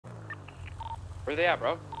Where they at,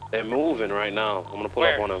 bro? They're moving right now. I'm gonna pull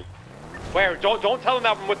up on them. Where? Don't tell them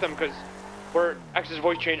that I'm with them, because we're X's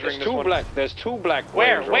voice changing. There's two black.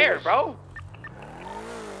 Where, bro?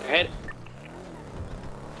 Head.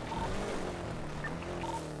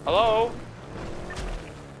 Hello?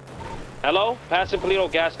 Hello? Passing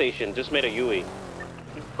Polito gas station. Just made a UE.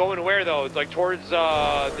 Going where though? It's like towards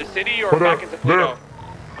the city or back into Polito?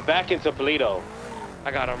 Back into Polito.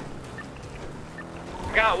 I got him.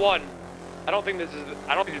 I got one. I don't think this is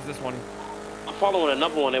this one. I'm following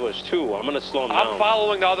another one. It was two. I'm gonna slow him down. I'm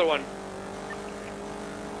following the other one.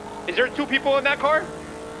 Is there two people in that car?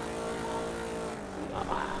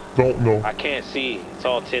 Don't know. I can't see. It's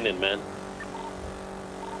all tinted, man.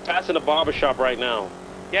 Passing the barbershop right now.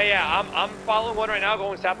 Yeah. I'm following one right now,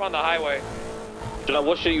 going south on the highway.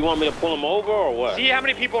 What should you want me to pull him over or what? See how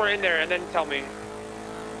many people are in there, and then tell me.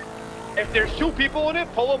 If there's two people in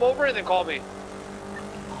it, pull them over and then call me.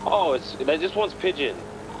 Oh, this one's pigeon.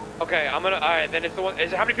 Okay, all right, then it's the one.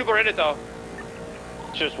 How many people are in it though?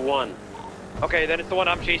 Just one. Okay, then it's the one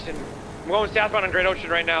I'm chasing. I'm going southbound on Great Ocean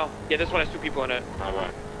right now. Yeah, this one has two people in it. All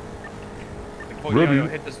right. Ready?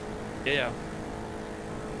 Hit this. Yeah.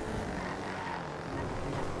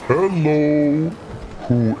 Hello.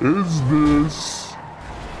 Who is this?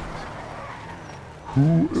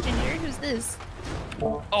 Who's this?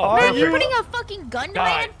 Oh, man, you're putting a fucking gun to my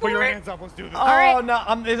head for? Put your hands up. Let's do this. Alright. No,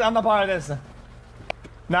 I'm not part of this.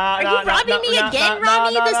 Are you robbing me again,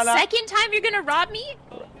 Rami? The second time you're gonna rob me?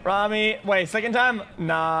 Rami, wait, second time?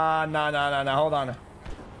 Nah, hold on.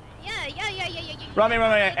 Yeah. Rami,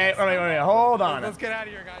 hold on. Let's get out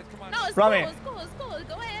of here, guys. Come on. No, it's Rami. cool.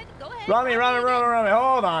 Go ahead. Rami,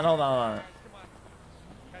 hold on.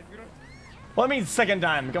 What do you mean second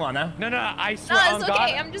time? Come on now. No, I swear No, on it's God,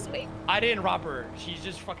 okay. I'm just waiting. I didn't rob her. She's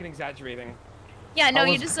just fucking exaggerating. Yeah, no,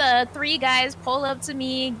 you just three guys pull up to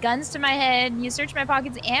me, guns to my head. You search my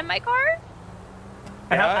pockets and my car.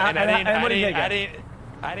 I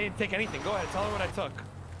didn't take anything. Go ahead, tell her what I took.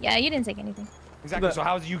 Yeah, you didn't take anything. Exactly. So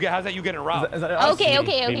how's that you getting robbed? Okay.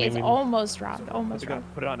 It's almost robbed.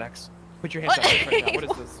 Put it on X. Put your hands up right now. What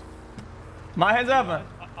is this? My hands up.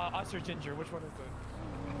 Us or Ginger? Which one is it?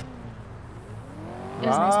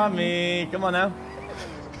 Rami, come on now.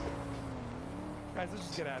 Guys, let's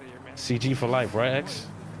just get out of here, man. CG for life, right, X?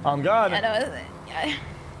 I'm God. Yeah.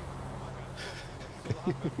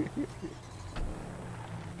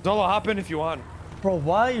 Zolo, hop in if you want. Bro,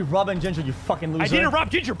 why are you robbing Ginger, you fucking loser? I didn't rob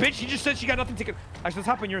Ginger, bitch. She just said she got nothing to get. Actually, let's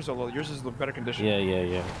hop in yours, Zolo. Yours is the better condition.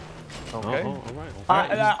 Yeah. Okay. All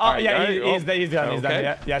right. He's done.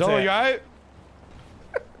 Yeah, Zolo, you alright?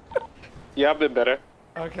 Yeah, I've been better.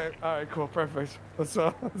 Okay. All right. Cool. Perfect. Let's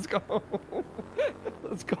go.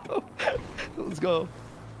 Let's go.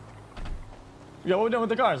 Yeah, what we doing with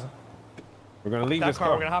the cars? We're gonna leave That this car.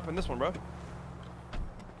 car. We're gonna hop in this one, bro.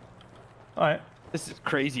 All right. This is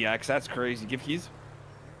crazy, X. That's crazy. Give keys.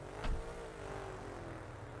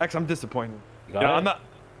 X, I'm disappointed. I'm not.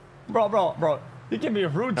 Bro. You can be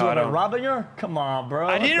rude to her, robbing her? Come on, bro.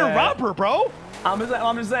 I didn't rob her, bro. I'm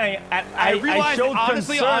just saying. I realized, I showed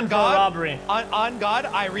honestly, concern on God, for robbery. On God,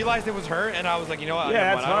 I realized it was her, and I was like, you know what?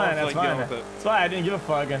 Yeah, never mind. that's fine. That's fine. I didn't give a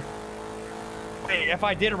fuck. Hey, if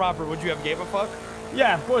I did rob her, would you have gave a fuck?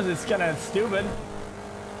 Yeah, of course. It's kind of stupid.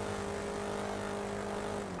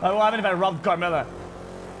 What happened if I robbed Carmela?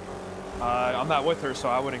 I'm not with her, so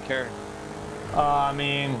I wouldn't care. I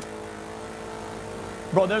mean,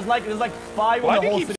 bro, there's like 5 in the whole city.